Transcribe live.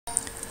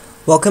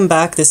Welcome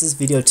back, this is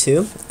video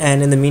 2,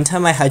 and in the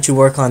meantime I had you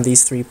work on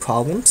these 3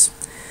 problems.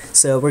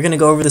 So we're going to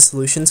go over the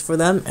solutions for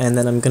them, and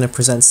then I'm going to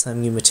present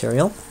some new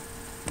material.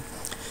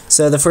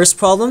 So the first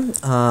problem,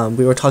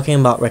 we were talking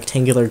about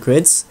rectangular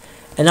grids,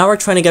 and now we're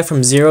trying to get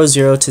from 0,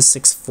 0 to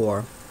 6,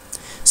 4.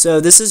 So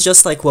this is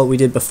just like what we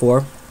did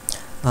before.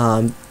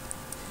 You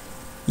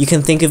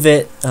can think of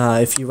it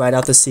if you write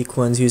out the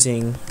sequence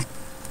using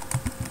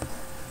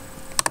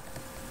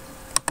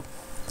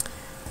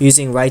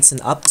rights and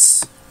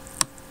ups.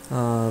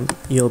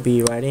 You'll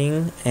be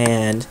writing,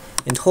 and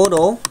in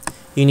total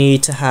you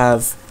need to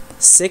have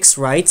 6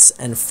 rights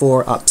and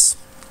 4 ups,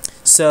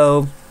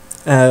 so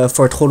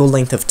for a total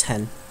length of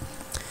 10.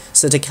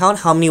 So to count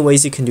how many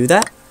ways you can do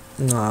that,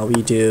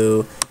 we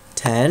do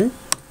 10,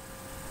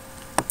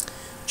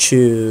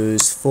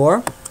 choose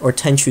 4, or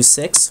 10 choose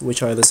 6,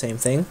 which are the same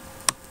thing.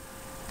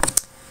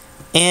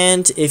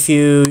 And if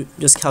you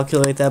just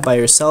calculate that by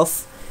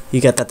yourself, you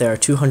get that there are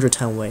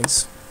 210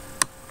 ways.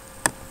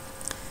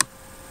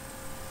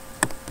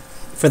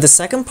 For the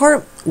second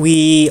part,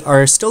 we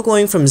are still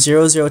going from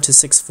 0, 0 to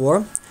 6,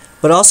 4,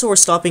 but also we're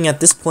stopping at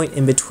this point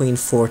in between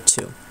 4,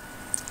 2.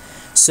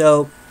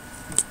 So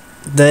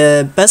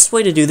the best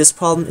way to do this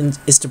problem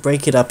is to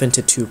break it up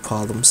into 2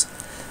 problems.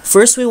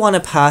 First, we want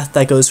a path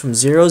that goes from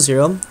 0,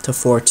 0 to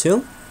 4,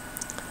 2.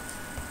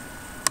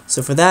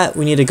 So for that,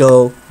 we need to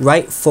go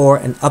right 4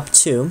 and up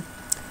 2.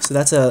 So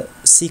that's a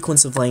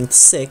sequence of length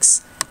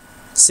 6.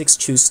 6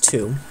 choose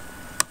 2.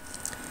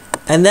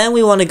 And then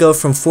we want to go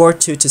from 4,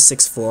 2 to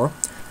 6, 4.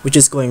 Which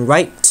is going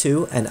right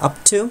 2 and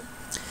up 2.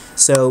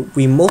 So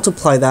we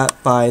multiply that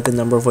by the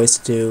number of ways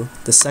to do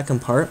the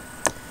second part,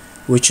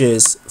 which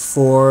is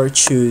 4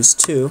 choose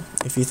 2,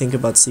 if you think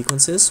about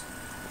sequences.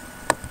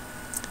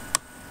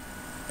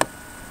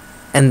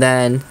 And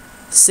then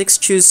 6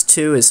 choose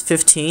 2 is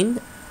 15,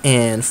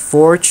 and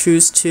 4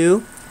 choose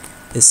 2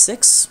 is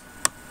 6.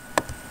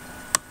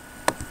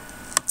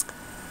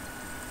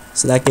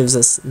 So that gives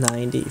us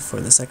 90 for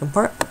the second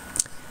part.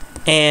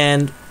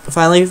 And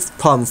finally,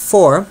 problem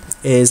 4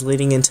 is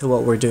leading into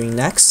what we're doing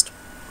next.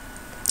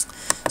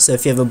 So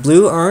if you have a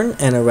blue urn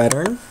and a red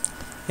urn,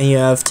 and you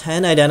have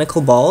 10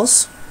 identical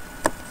balls,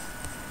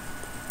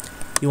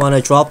 you want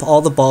to drop all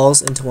the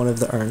balls into one of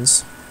the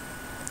urns.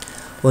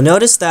 Well,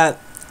 notice that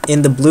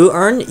in the blue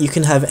urn, you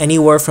can have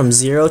anywhere from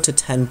 0 to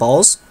 10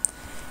 balls.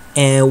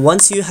 And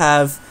once you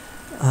have,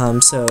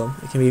 so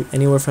it can be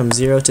anywhere from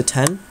 0 to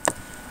 10.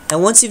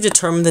 And once you've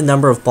determined the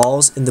number of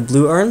balls in the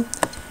blue urn,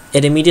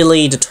 it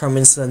immediately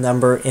determines the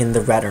number in the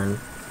red urn.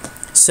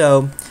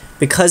 So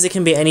because it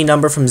can be any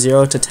number from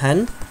 0 to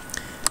 10,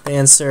 the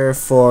answer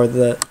for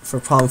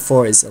problem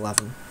 4 is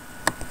 11.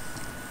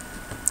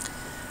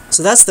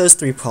 So that's those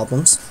 3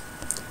 problems.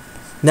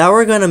 Now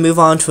we're going to move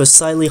on to a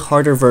slightly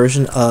harder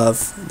version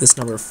of this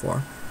number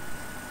 4.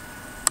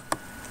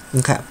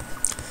 Okay.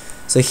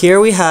 So here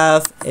we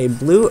have a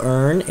blue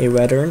urn, a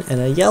red urn, and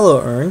a yellow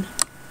urn.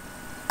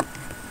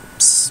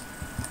 Oops.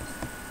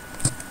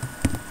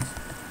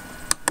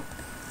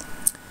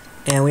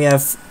 And we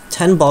have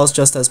 10 balls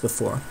just as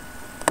before.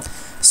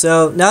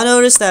 So now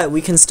notice that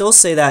we can still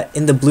say that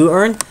in the blue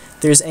urn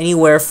there's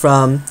anywhere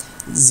from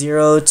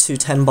 0 to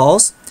 10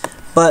 balls,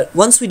 but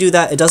once we do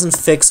that, it doesn't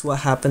fix what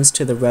happens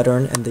to the red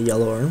urn and the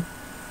yellow urn.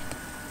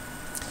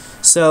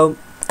 So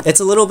it's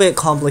a little bit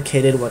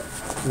complicated what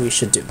we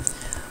should do.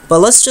 But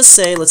let's just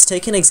say, let's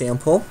take an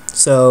example.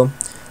 So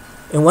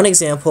in one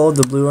example,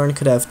 the blue urn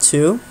could have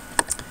 2,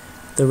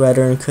 the red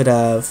urn could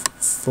have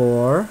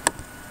 4,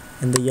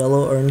 and the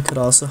yellow urn could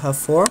also have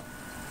 4.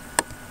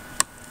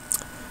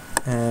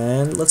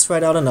 And let's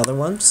write out another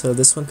one. So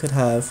this one could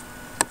have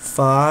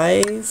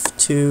 5,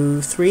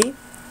 2, 3.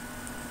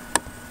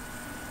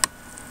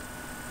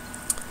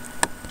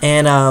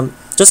 And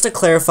just to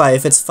clarify,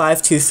 if it's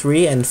 5, 2,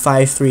 3 and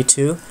 5, 3,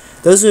 2,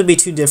 those would be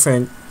 2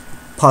 different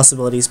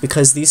possibilities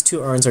because these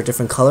 2 urns are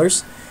different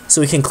colors.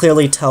 So we can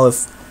clearly tell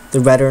if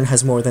the red urn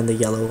has more than the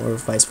yellow or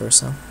vice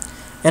versa.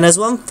 And as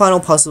one final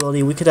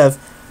possibility, we could have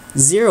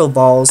 0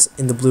 balls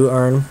in the blue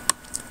urn,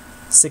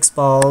 6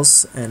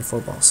 balls, and 4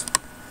 balls.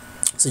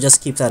 So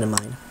just keep that in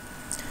mind.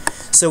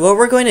 So what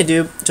we're going to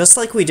do, just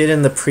like we did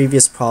in the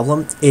previous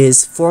problem,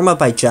 is form a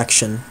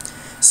bijection.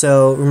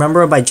 So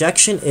remember, a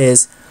bijection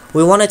is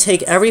we want to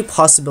take every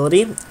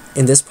possibility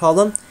in this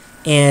problem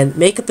and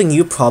make up a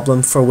new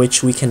problem for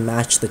which we can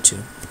match the 2.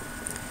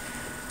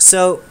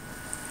 So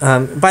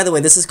by the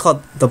way, this is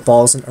called the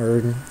balls and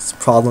urns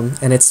problem,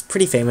 and it's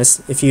pretty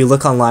famous. If you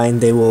look online,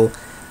 they will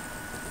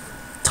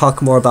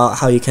talk more about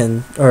how you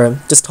can, or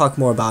just talk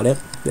more about it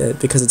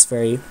because it's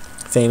very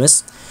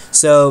famous.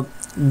 So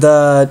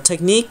the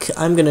technique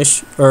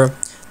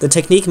the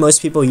technique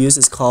most people use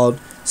is called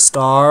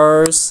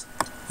stars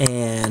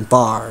and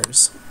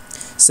bars.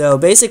 So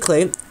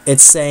basically,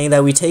 it's saying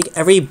that we take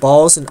every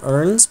balls and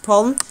urns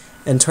problem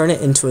and turn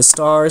it into a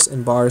stars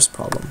and bars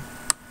problem.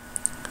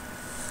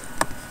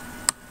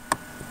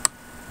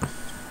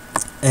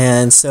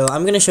 And so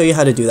I'm going to show you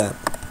how to do that.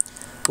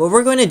 What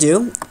we're going to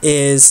do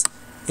is,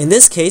 in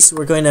this case,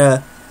 we're going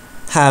to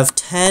have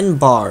 10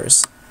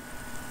 bars.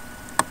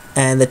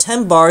 and the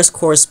 10 bars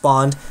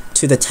correspond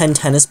to the 10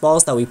 tennis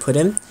balls that we put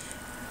in.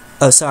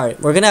 Oh, sorry,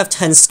 we're going to have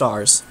 10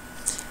 stars,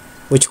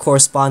 which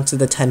correspond to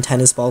the 10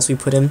 tennis balls we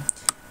put in,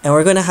 and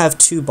we're going to have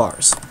 2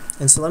 bars.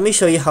 And so let me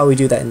show you how we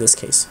do that in this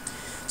case.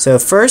 So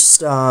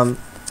first,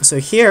 so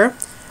here,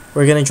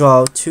 we're going to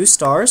draw 2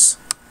 stars,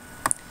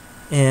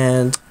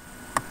 and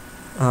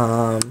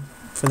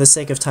for the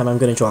sake of time, I'm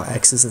going to draw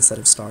X's instead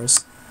of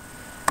stars.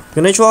 I'm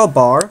going to draw a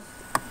bar,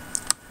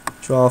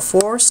 draw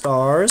 4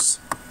 stars,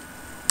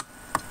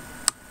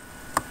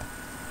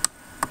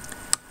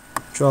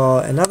 draw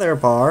another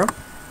bar,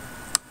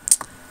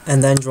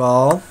 and then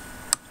draw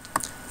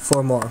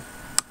 4 more.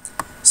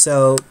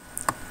 So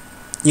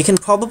you can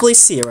probably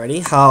see already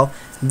how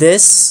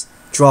this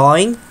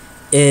drawing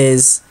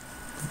is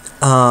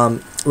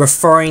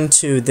referring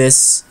to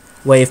this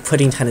way of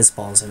putting tennis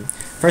balls in.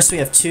 First we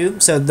have 2,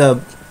 so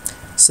the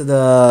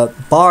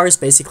bars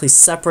basically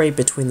separate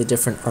between the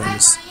different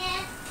urns.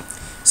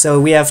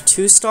 So we have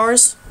 2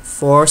 stars,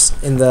 4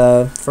 in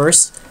the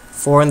first,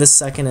 4 in the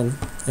second,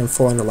 and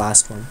 4 in the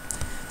last one.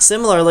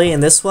 Similarly, in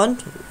this one,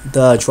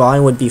 the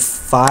drawing would be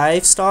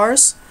 5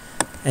 stars,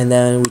 and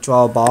then we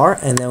draw a bar,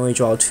 and then we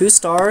draw 2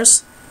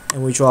 stars,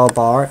 and we draw a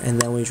bar,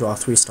 and then we draw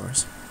 3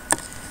 stars.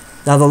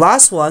 Now the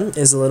last one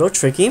is a little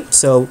tricky,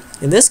 so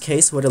in this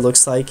case what it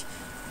looks like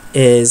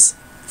is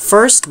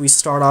first we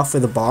start off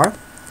with a bar,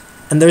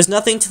 and there's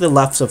nothing to the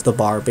left of the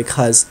bar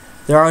because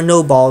there are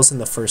no balls in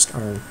the first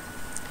urn.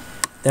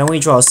 Then we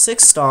draw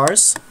 6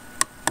 stars,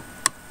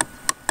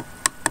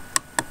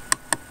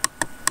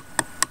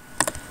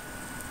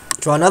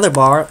 draw another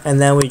bar, and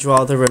then we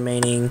draw the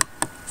remaining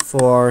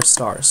 4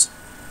 stars.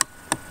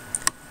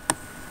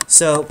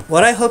 So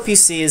what I hope you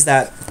see is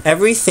that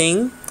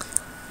everything,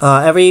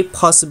 every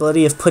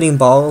possibility of putting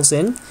balls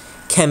in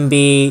can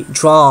be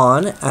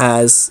drawn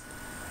as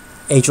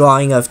a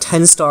drawing of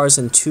 10 stars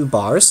and 2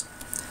 bars.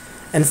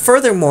 And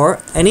furthermore,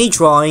 any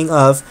drawing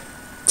of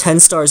 10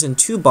 stars and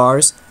 2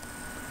 bars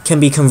can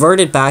be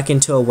converted back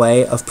into a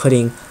way of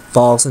putting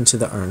balls into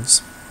the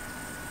urns.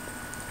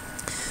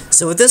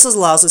 So what this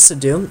allows us to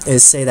do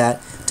is say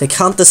that to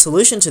count the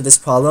solution to this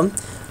problem,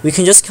 we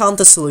can just count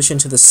the solution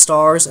to the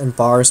stars and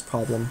bars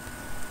problem.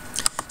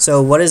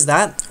 So what is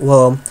that?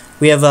 Well,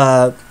 we have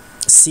a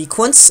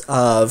sequence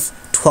of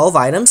 12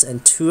 items,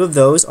 and 2 of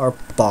those are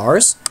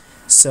bars.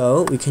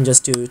 So we can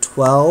just do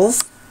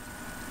 12,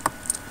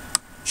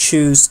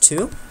 choose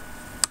 2,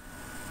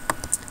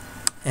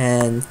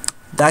 and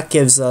that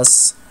gives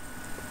us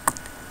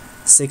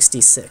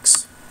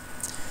 66.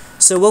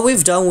 So what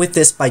we've done with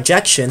this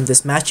bijection,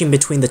 this matching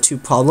between the 2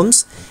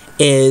 problems,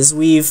 is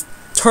we've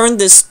turned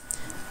this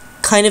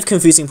kind of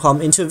confusing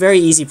problem into a very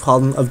easy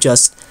problem of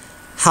just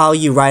how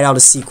you write out a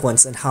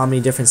sequence and how many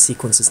different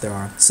sequences there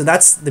are. So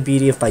that's the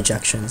beauty of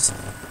bijections.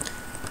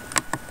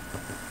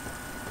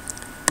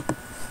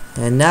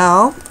 And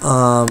now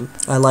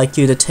I'd like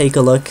you to take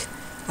a look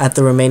at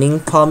the remaining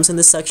problems in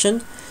this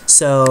section.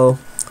 So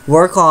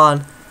work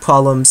on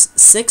problems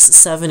 6,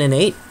 7, and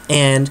 8,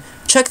 and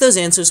check those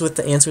answers with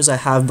the answers I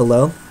have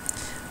below.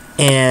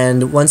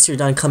 And once you're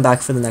done, come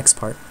back for the next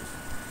part.